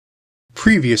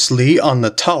Previously on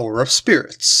the Tower of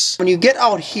Spirits. When you get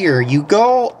out here, you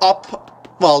go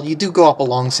up, well, you do go up a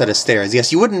long set of stairs.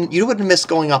 Yes, you wouldn't miss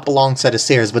going up a long set of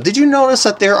stairs, but did you notice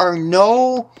that there are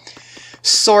no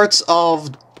sorts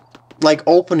of, like,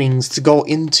 openings to go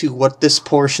into what this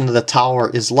portion of the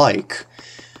tower is like?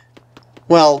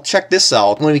 Well, check this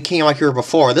out. When we came out here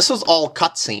before, this was all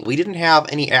cutscene. We didn't have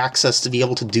any access to be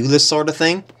able to do this sort of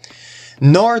thing.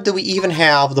 Nor do we even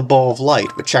have the Bow of Light,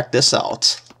 but check this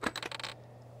out.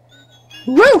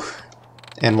 Woo!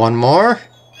 And one more.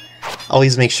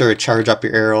 Always make sure to charge up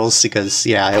your arrows, because,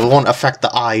 yeah, it won't affect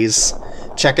the eyes.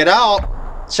 Check it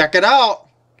out! Check it out!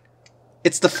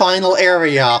 It's the final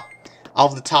area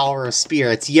of the Tower of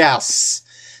Spirits. Yes!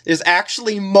 There's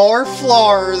actually more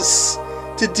floors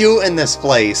to do in this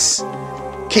place.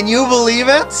 Can you believe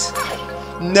it?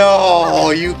 No,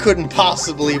 you couldn't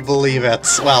possibly believe it.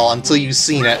 Well, until you've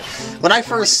seen it. When I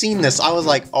first seen this, I was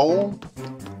like, oh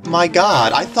my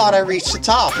god, I thought I reached the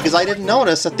top, because I didn't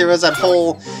notice that there was that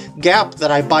whole gap that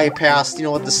I bypassed, you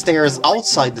know, with the stairs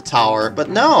outside the tower. But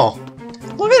no.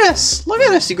 Look at this! Look at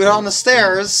this! You go down the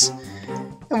stairs,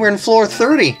 and we're in floor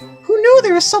 30. Who knew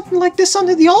there was something like this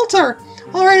under the altar?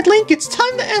 Alright, Link, it's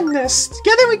time to end this.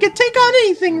 Together we can take on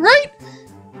anything, right?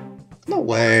 No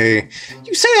way.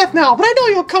 You say that now, but I know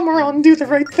you'll come around and do the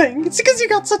right thing. It's because you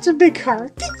got such a big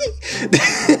heart.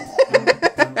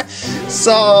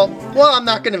 So, well, I'm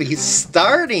not going to be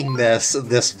starting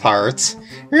this part.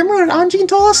 Remember what Anjin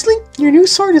told us, Link? Your new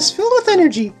sword is filled with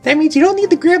energy. That means you don't need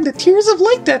to grab the Tears of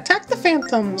Light to attack the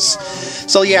Phantoms.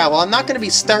 So yeah, well, I'm not going to be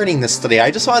starting this today.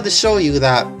 I just wanted to show you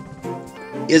that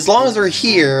as long as we're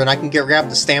here and I can grab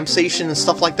the stamp station and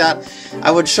stuff like that,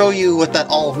 I would show you what that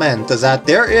all meant, is that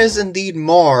there is indeed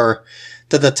more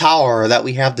to the tower that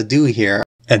we have to do here.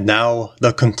 And now,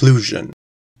 the conclusion.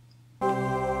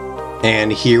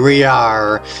 And here we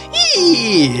are.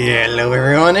 Hello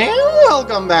everyone, and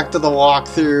welcome back to the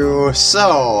walkthrough.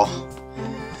 So,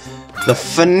 the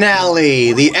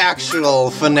finale, the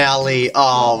actual finale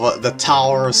of the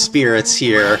Tower of Spirits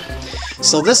here.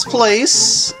 So this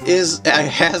place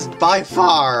has by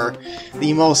far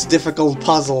the most difficult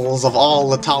puzzles of all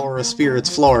the Tower of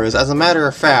Spirits floors. As a matter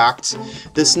of fact,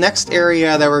 this next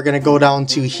area that we're going to go down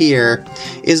to here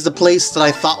is the place that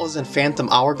I thought was in Phantom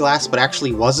Hourglass, but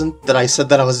actually wasn't, that I said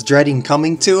that I was dreading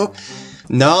coming to.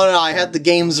 No, I had the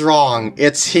games wrong.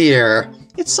 It's here.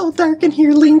 It's so dark in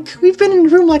here, Link. We've been in a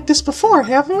room like this before,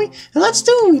 haven't we? And let's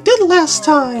do what we did last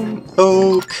time.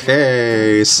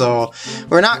 Okay, so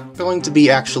we're not going to be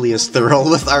actually as thorough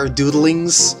with our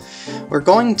doodlings. We're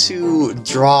going to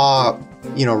draw,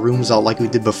 you know, rooms out like we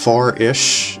did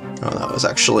before-ish. Oh, that was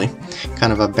actually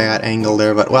kind of a bad angle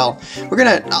there, but well,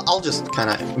 I'll just kind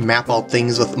of map out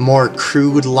things with more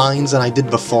crude lines than I did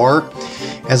before,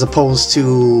 as opposed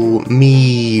to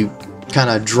me kind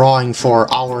of drawing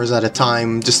for hours at a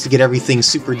time just to get everything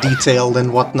super detailed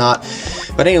and whatnot.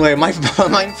 But anyway, my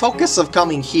focus of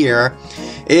coming here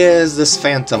is this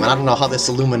Phantom, and I don't know how this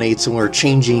illuminates when we're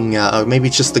changing, maybe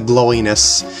it's just the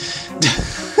glowiness.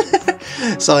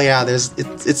 So yeah,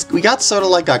 we got sort of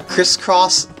like a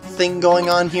crisscross thing going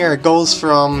on here. It goes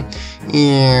from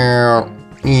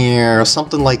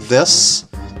something like this,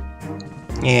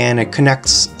 and it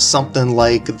connects something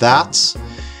like that.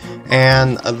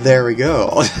 And there we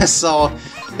go. So,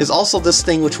 there's also this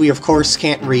thing which we of course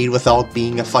can't read without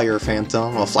being a fire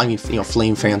phantom. Well, I mean, you know,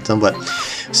 flame phantom, but...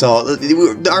 So,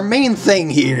 our main thing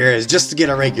here is just to get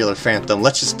a regular phantom.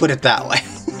 Let's just put it that way.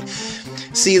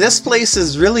 See, this place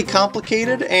is really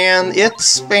complicated, and it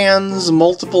spans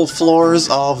multiple floors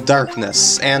of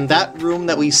darkness. And that room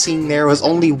that we've seen there was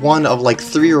only one of like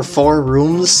 3 or 4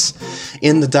 rooms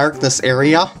in the darkness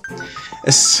area.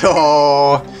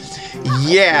 So...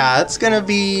 yeah, it's gonna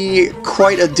be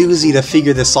quite a doozy to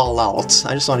figure this all out.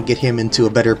 I just want to get him into a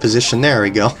better position. There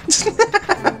we go.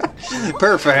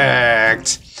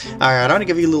 Perfect! Alright, I want to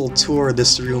give you a little tour of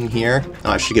this room here.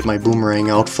 Oh, I should get my boomerang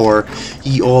out for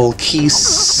ye ol'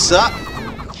 Kisa.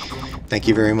 Thank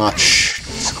you very much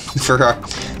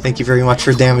thank you very much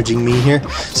for damaging me here.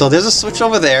 So there's a switch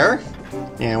over there.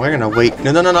 Yeah, we're gonna wait.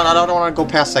 No, I don't want to go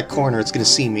past that corner. It's gonna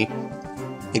see me.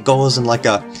 It goes in like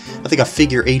I think a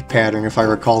figure 8 pattern, if I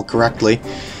recall correctly.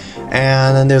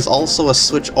 And then there's also a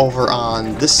switch over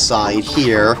on this side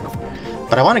here.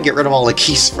 But I want to get rid of all the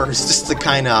keys first, just to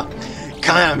kind of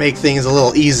make things a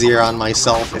little easier on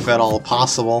myself, if at all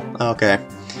possible. Okay.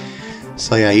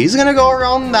 So yeah, he's gonna go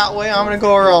around that way, I'm gonna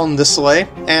go around this way.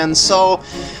 And so,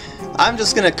 I'm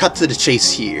just gonna cut to the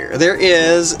chase here. There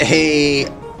is a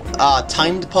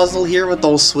timed puzzle here with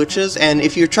those switches, and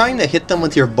if you're trying to hit them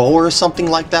with your bow or something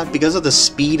like that, because of the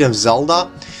speed of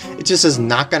Zelda, it just is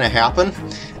not going to happen.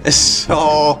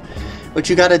 So what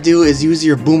you gotta do is use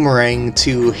your boomerang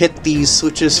to hit these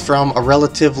switches from a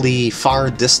relatively far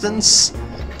distance,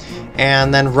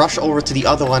 and then rush over to the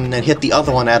other one and hit the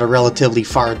other one at a relatively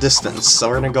far distance. So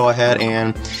we're gonna go ahead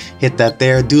and hit that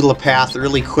there, doodle a path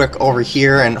really quick over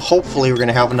here, and hopefully we're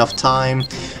gonna have enough time,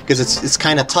 because it's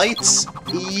kind of tight.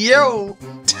 Yo!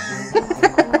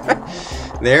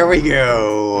 There we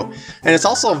go. And it's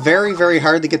also very, very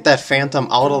hard to get that phantom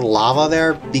out of the lava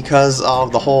there, because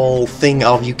of the whole thing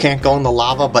of you can't go in the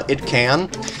lava, but it can.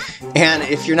 And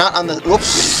if you're not on the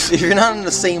if you're not on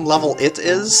the same level it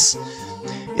is,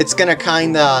 it's gonna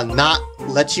kinda not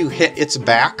let you hit its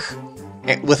back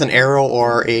with an arrow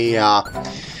or a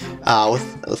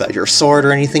with your sword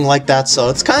or anything like that. So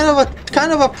it's kind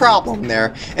of a problem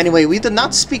there. Anyway, we did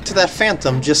not speak to that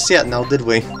phantom just yet, now did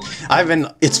we?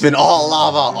 It's been all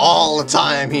lava all the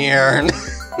time here.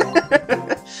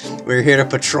 We're here to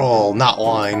patrol, not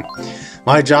whine.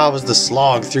 My job is to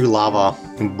slog through lava.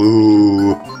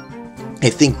 Boo. I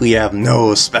think we have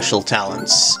no special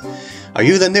talents. Are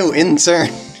you the new intern?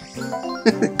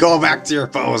 Go back to your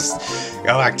post.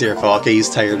 Go back to your post. Okay, he's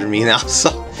tired of me now, so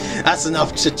that's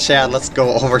enough chit-chat. Let's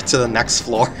go over to the next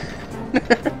floor.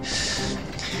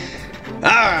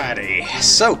 Alrighty,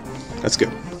 so let's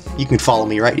go. You can follow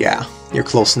me, right? Yeah, you're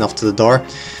close enough to the door.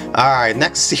 Alright,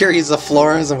 next series of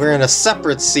floors, and we're in a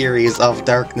separate series of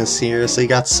darkness here. So you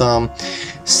got some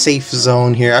safe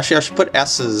zone here. Actually, I should put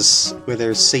S's where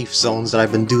there's safe zones that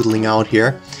I've been doodling out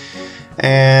here.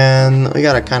 And we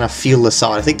gotta kind of feel this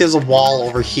out. I think there's a wall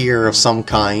over here of some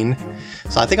kind.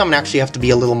 So I think I'm gonna actually have to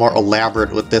be a little more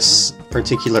elaborate with this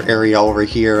particular area over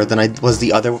here than I was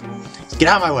the other... Get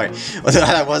out of my way!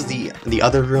 That was the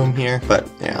other room here, but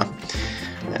yeah.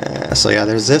 So yeah,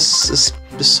 there's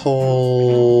this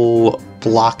whole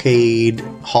blockade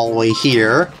hallway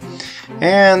here.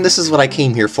 And this is what I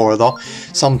came here for, though.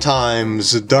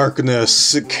 Sometimes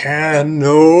darkness can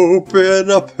open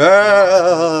a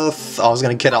path. I was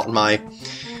gonna get out my...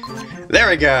 There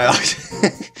we go!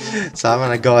 So I'm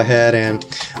gonna go ahead and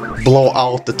blow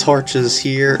out the torches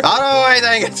here. Oh no,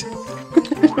 dang it!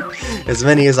 As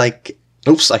many as I...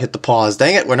 Oops, I hit the pause.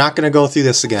 Dang it, we're not gonna go through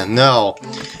this again. No.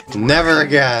 Never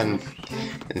again.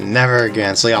 Never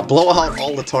again. So yeah, blow out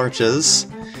all the torches,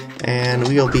 and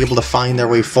we'll be able to find our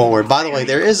way forward. By the way,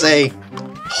 there is a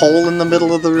hole in the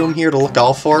middle of the room here to look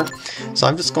out for. So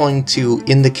I'm just going to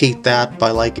indicate that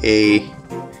by like a...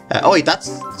 oh wait,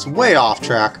 it's way off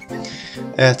track.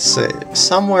 It's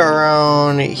somewhere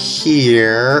around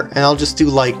here, and I'll just do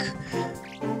like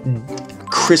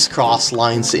crisscross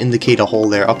lines to indicate a hole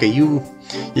there. Okay,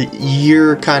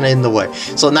 you're kind of in the way.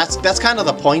 So that's kind of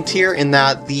the point here, in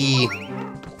that the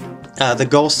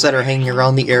ghosts that are hanging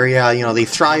around the area, you know, they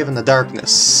thrive in the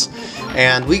darkness.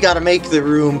 And we gotta make the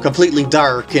room completely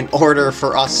dark in order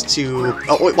for us to...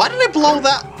 Oh, wait, why did I blow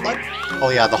that? What? Oh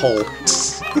yeah, the hole.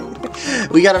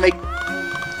 We gotta make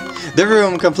the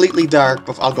room completely dark...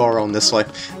 I'll go around this way.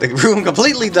 The room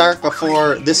completely dark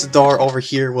before this door over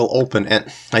here will open.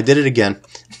 And I did it again.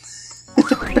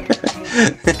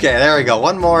 Okay, there we go.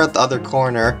 One more at the other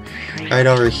corner. Right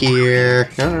over here.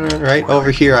 No, right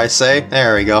over here, I say.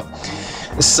 There we go.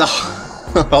 So,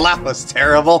 well, that was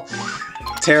terrible.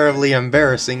 Terribly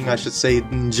embarrassing, I should say,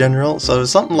 in general. So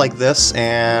something like this,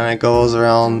 and it goes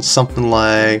around something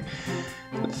like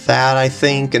that, I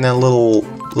think, and then a little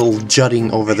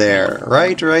jutting over there.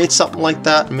 Right? Something like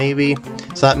that, maybe.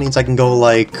 So that means I can go,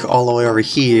 like, all the way over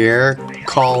here,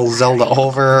 call Zelda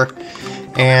over,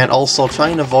 and also try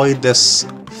and avoid this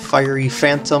fiery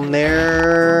phantom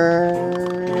there.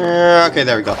 Okay,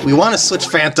 there we go. We want to switch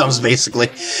phantoms,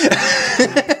 basically.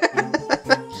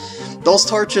 Those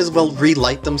torches will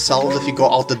relight themselves if you go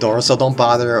out the door, so don't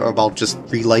bother about just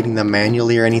relighting them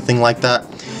manually or anything like that.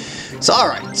 So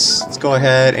alright, let's go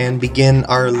ahead and begin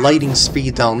our lighting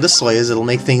speed down this way, as it'll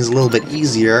make things a little bit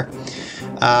easier.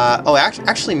 Oh,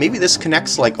 actually, maybe this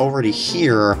connects, like, over to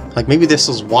here. Like, maybe this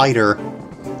is wider.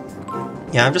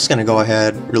 Yeah, I'm just gonna go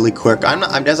ahead really quick.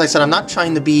 As I said, I'm not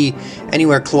trying to be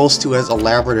anywhere close to as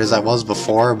elaborate as I was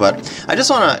before, but I just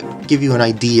want to give you an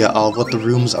idea of what the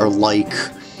rooms are like,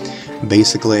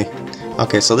 basically.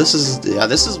 Okay, so this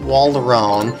is walled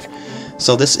around.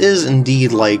 So this is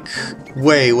indeed, like,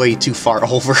 way too far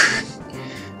over.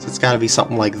 So it's got to be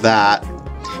something like that.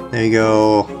 There you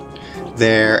go.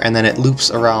 There, and then it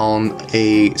loops around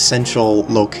a central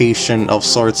location of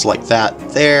sorts like that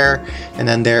there, and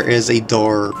then there is a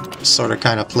door sort of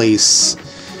kind of place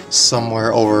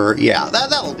somewhere over... Yeah,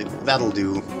 that'll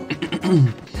do.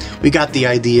 We got the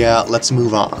idea, let's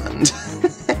move on.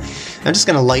 I'm just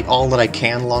gonna light all that I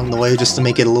can along the way just to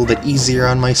make it a little bit easier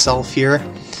on myself here.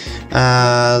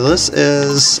 This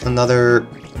is another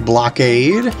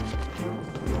blockade.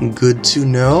 Good to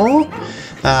know.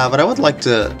 But I would like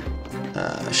to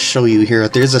show you here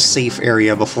that there's a safe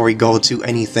area before we go to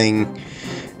anything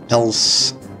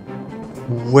else.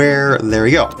 Where... there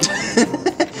we go.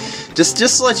 just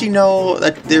to let you know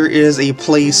that there is a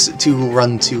place to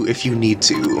run to if you need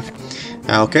to.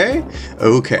 Okay?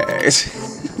 Okay.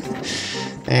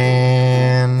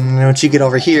 And once you get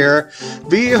over here,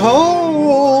 behold!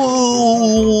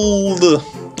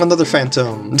 Another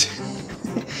phantom.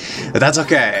 But that's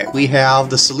okay. We have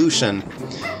the solution.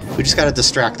 We just gotta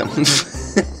distract him.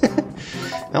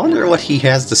 I wonder what he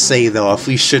has to say, though, if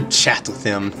we should chat with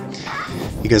him.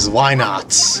 Because why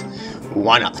not?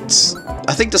 Why not?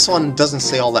 I think this one doesn't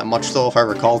say all that much, though, if I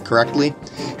recall correctly.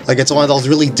 Like, it's one of those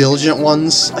really diligent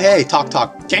ones. Hey, talk.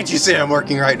 Can't you see I'm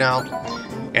working right now?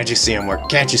 Can't you see I'm working?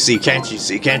 Can't you see? Can't you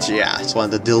see? Can't you? Yeah, it's one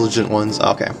of the diligent ones.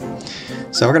 Okay.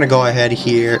 So we're gonna go ahead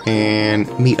here and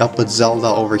meet up with Zelda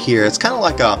over here. It's kind of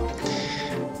like a...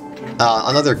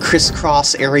 another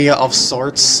crisscross area of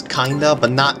sorts, kinda, but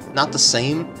not the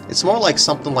same. It's more like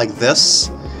something like this.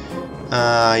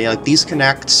 Yeah, like these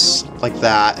connect like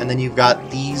that, and then you've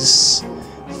got these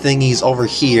thingies over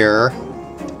here.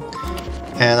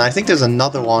 And I think there's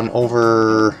another one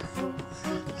over...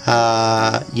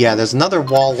 yeah, there's another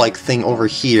wall-like thing over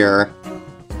here.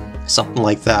 Something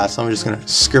like that. So I'm just gonna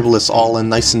scribble this all in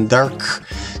nice and dark.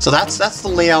 So that's the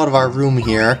layout of our room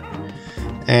here.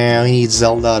 And we need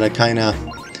Zelda to kinda...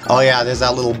 oh yeah, there's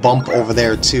that little bump over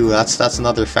there too. That's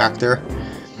another factor.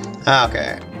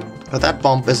 Okay. But that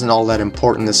bump isn't all that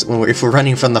important. If we're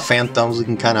running from the phantoms, we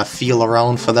can kind of feel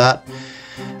around for that.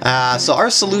 So our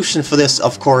solution for this,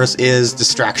 of course, is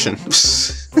distraction.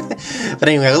 But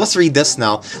anyway, let's read this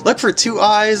now. Look for 2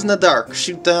 eyes in the dark.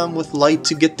 Shoot them with light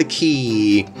to get the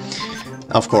key.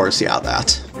 Of course, yeah,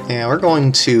 that. And we're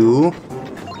going to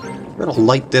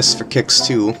light this for kicks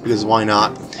too, because why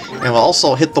not? And we'll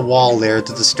also hit the wall there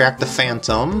to distract the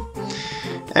phantom.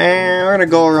 And we're gonna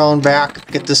go around back,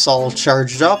 get this all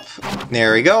charged up.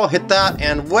 There we go, hit that,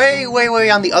 and way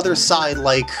on the other side,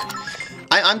 like...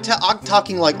 I'm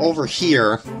talking like over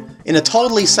here, in a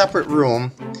totally separate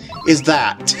room, is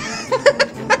that.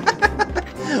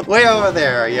 Way over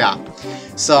there, yeah.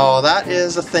 So that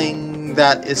is a thing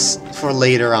that is for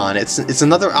later on. It's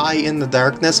another eye in the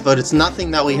darkness, but it's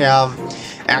nothing that we have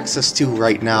access to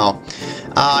right now.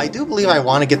 I do believe I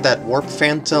want to get that Warp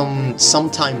Phantom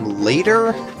sometime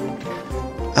later.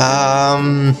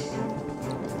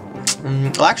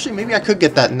 Well, actually, maybe I could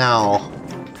get that now.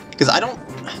 Because I don't...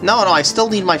 No, I still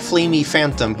need my Flamey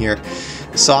Phantom here.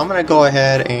 So I'm gonna go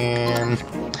ahead and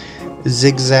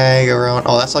zigzag around.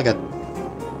 Oh, that's like a...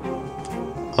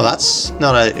 oh, that's...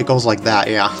 no, it goes like that,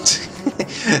 yeah.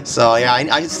 So, yeah,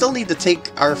 I still need to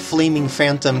take our Flaming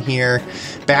Phantom here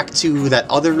back to that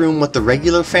other room with the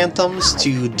regular Phantoms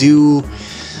to do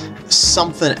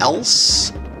something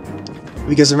else.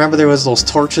 Because remember, there was those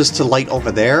torches to light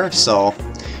over there, so...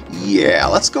 yeah,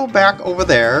 let's go back over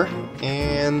there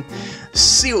and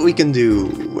see what we can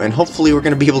do. And hopefully we're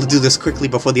going to be able to do this quickly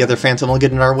before the other Phantom will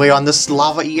get in our way on this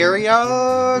lava-y area.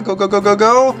 Go, go, go, go,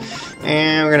 go.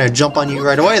 And we're going to jump on you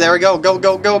right away. There we go. Go,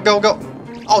 go, go, go, go.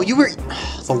 Oh, you were...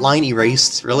 the line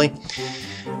erased. Really?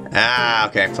 Ah,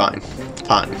 okay, fine.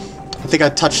 Fine. I think I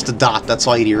touched the dot. That's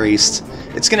why it erased.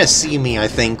 It's going to see me, I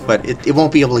think, but it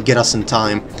won't be able to get us in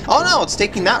time. Oh, no, it's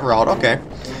taking that route. Okay.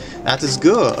 That is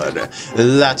good.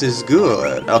 That is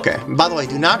good. Okay. By the way,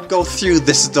 do not go through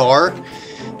this door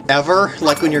ever,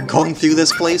 like when you're going through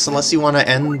this place, unless you want to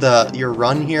end your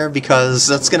run here, because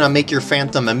that's going to make your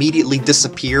Phantom immediately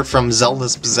disappear from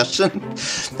Zelda's possession.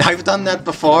 I've done that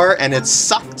before, and it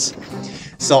sucked.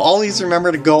 So always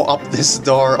remember to go up this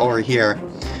door over here.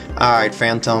 Alright,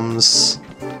 Phantoms.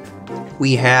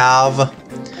 We have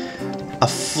a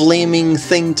flaming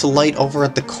thing to light over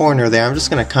at the corner there. I'm just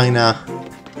going to kind of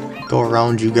go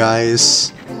around you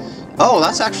guys. Oh,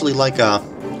 that's actually like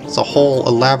it's a whole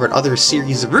elaborate other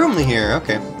series of room here.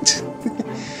 Okay.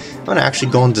 I'm gonna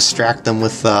actually go and distract them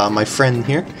with my friend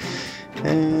here.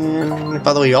 And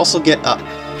by the way, you also get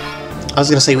I was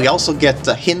gonna say we also get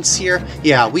hints here.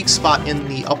 Yeah, weak spot in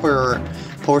the upper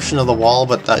portion of the wall,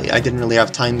 but I didn't really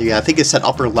have time to. Yeah, I think it said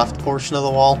upper left portion of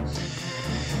the wall.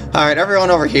 All right,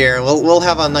 everyone over here. We'll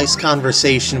have a nice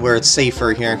conversation where it's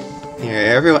safer here.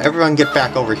 Here, everyone get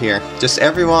back over here. Just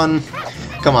everyone,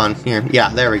 come on, here. Yeah,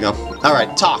 there we go.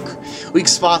 Alright, talk. Weak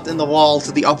spot in the wall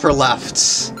to the upper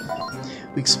left.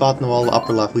 Weak spot in the wall,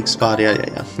 upper left, weak spot,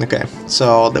 yeah. Okay,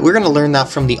 so we're going to learn that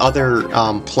from the other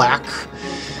plaque.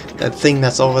 That thing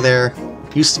that's over there.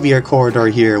 Used to be a corridor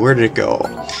here. Where did it go?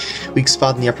 weak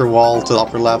spot in the upper wall to the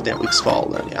upper left, and weak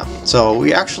spot then, yeah. So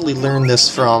we actually learned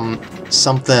this from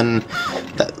something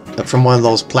from one of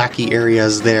those placky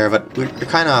areas there, but we're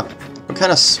kind of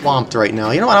swamped right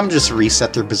now. You know what, I'm just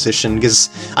reset their position, because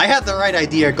I had the right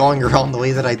idea going around the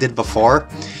way that I did before.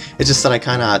 It's just that I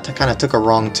kind of took a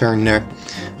wrong turn there.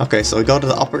 Okay, so we go to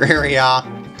the upper area,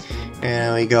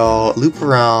 and we go loop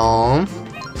around,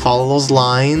 follow those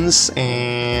lines,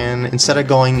 and instead of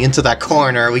going into that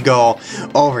corner, we go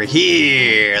over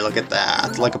here. Look at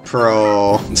that, like a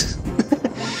pro.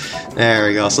 There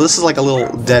we go. So this is like a little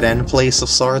dead-end place of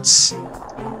sorts.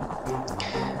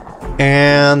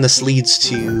 And this leads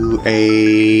to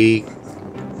a...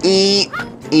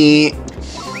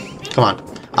 Come on.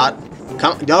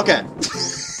 Okay.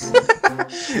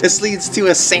 This leads to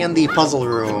a sandy puzzle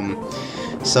room.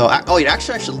 So, oh wait,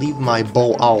 actually I should leave my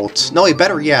bow out. No wait,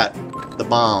 better yet, the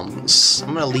bombs.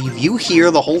 I'm gonna leave you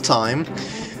here the whole time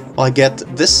while I get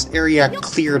this area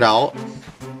cleared out.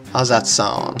 How's that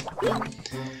sound?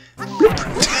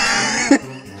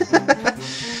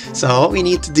 So what we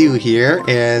need to do here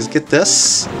is get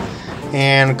this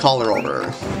and call her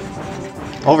over.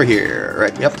 Over here,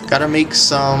 right, yep, gotta make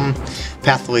some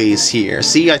pathways here.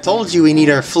 See, I told you we need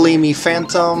our flamey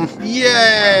phantom.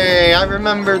 Yay! I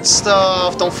remembered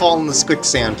stuff! Don't fall in this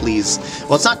quicksand, please.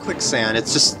 Well, it's not quicksand,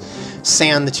 it's just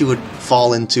sand that you would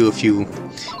fall into if you...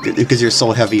 because you're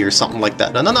so heavy or something like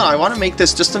that. No, I want to make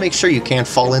this just to make sure you can't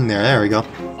fall in there. There we go.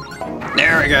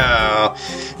 There we go!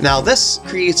 Now this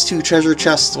creates 2 treasure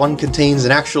chests. One contains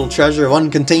an actual treasure,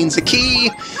 one contains a key!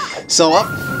 So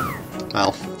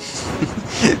well...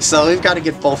 So we've got to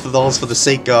get both of those for the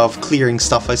sake of clearing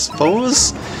stuff, I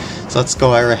suppose. So let's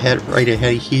go right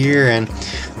ahead here and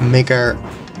make our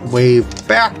way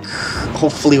back,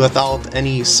 hopefully without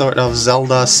any sort of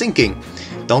Zelda sinking.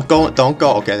 Don't go,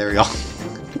 okay, there we go.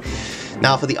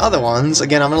 Now for the other ones,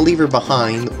 again, I'm going to leave her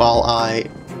behind while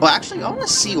well, actually, I want to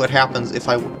see what happens if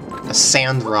I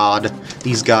sand rod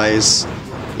these guys.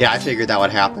 Yeah, I figured that would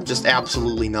happen. Just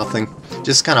absolutely nothing.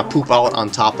 Just kind of poop out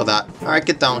on top of that. Alright,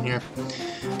 get down here.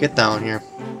 Get down here.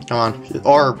 Come on.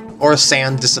 Or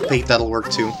sand dissipate, that'll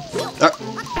work too.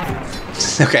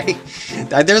 Okay.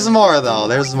 There's more, though.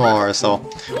 There's more. So,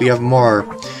 we have more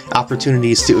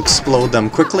opportunities to explode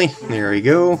them quickly. There we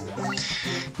go.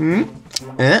 There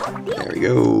we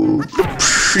go.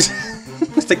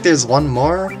 I think there's one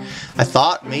more. I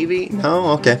thought, maybe?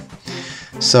 No? Okay.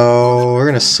 So, we're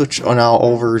gonna switch now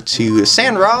over to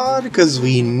Sand Rod, because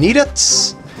we need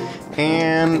it.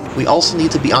 And we also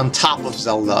need to be on top of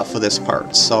Zelda for this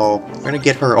part. So, we're gonna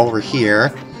get her over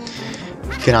here.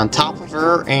 Get on top of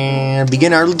her, and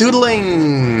begin our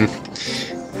doodling!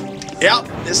 Yep,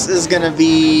 this is gonna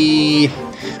be...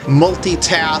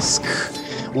 multitask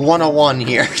 101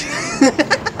 here.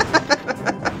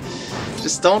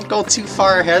 Just don't go too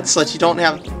far ahead so that you don't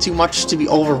have too much to be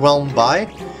overwhelmed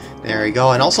by. There we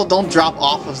go, and also don't drop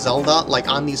off of Zelda, like,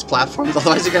 on these platforms,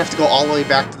 otherwise you're gonna have to go all the way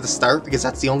back to the start, because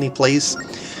that's the only place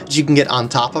that you can get on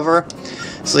top of her.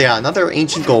 So yeah, another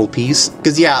ancient gold piece,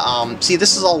 because yeah, see,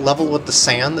 this is all level with the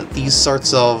sand, these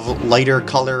sorts of lighter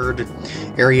colored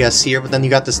areas here, but then you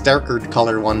got this darker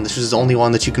colored one. This is the only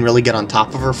one that you can really get on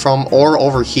top of her from, or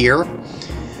over here.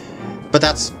 But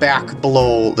that's back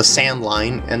below the sand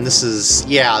line, and this is,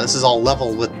 yeah, this is all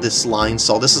level with this line,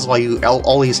 so this is why you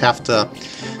always have to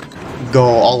go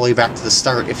all the way back to the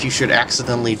start if you should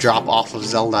accidentally drop off of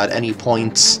Zelda at any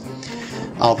point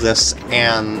of this,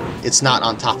 and it's not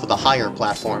on top of the higher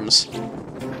platforms.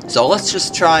 So let's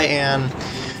just try and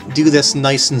do this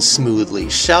nice and smoothly,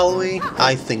 shall we?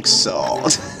 I think so.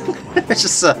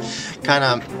 Just to kind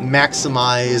of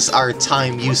maximize our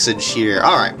time usage here.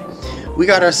 Alright. We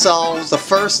got ourselves the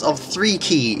first of 3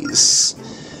 keys.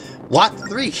 What?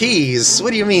 3 keys?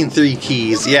 What do you mean 3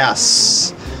 keys?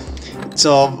 Yes.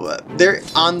 So, there,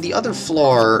 on the other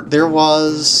floor, there was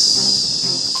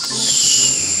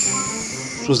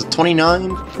it 29?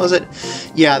 Was it?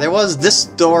 Yeah, there was this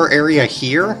door area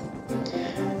here.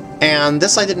 And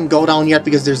this I didn't go down yet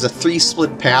because there's a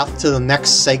 3-split path to the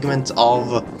next segment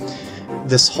of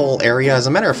this whole area. As a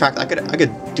matter of fact, I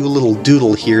could do a little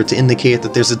doodle here to indicate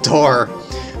that there's a door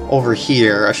over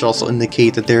here. I should also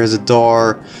indicate that there is a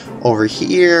door over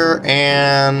here,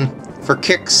 and for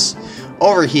kicks,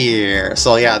 over here.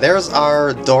 So yeah, there's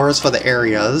our doors for the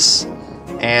areas,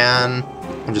 and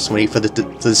I'm just waiting for the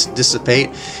to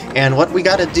dissipate. And what we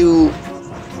gotta do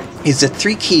is the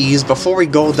 3 keys before we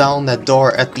go down that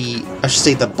door at the, I should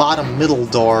say, the bottom middle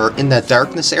door in that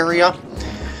darkness area.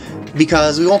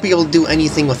 Because we won't be able to do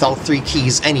anything without 3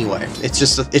 keys anyway. It's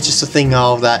just a thing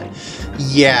of that,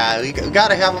 yeah, we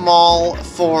gotta have them all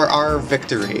for our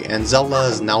victory, and Zelda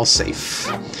is now safe.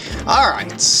 Alright,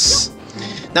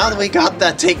 now that we got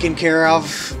that taken care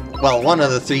of, well, one of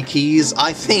the 3 keys,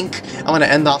 I think I'm going to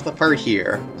end off the part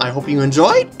here. I hope you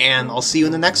enjoyed, and I'll see you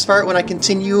in the next part when I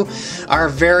continue our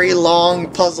very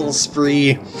long puzzle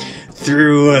spree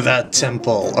through the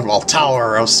temple, or well,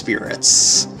 Tower of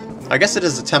Spirits. I guess it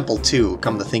is a temple too,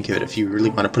 come to think of it, if you really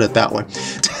want to put it that way.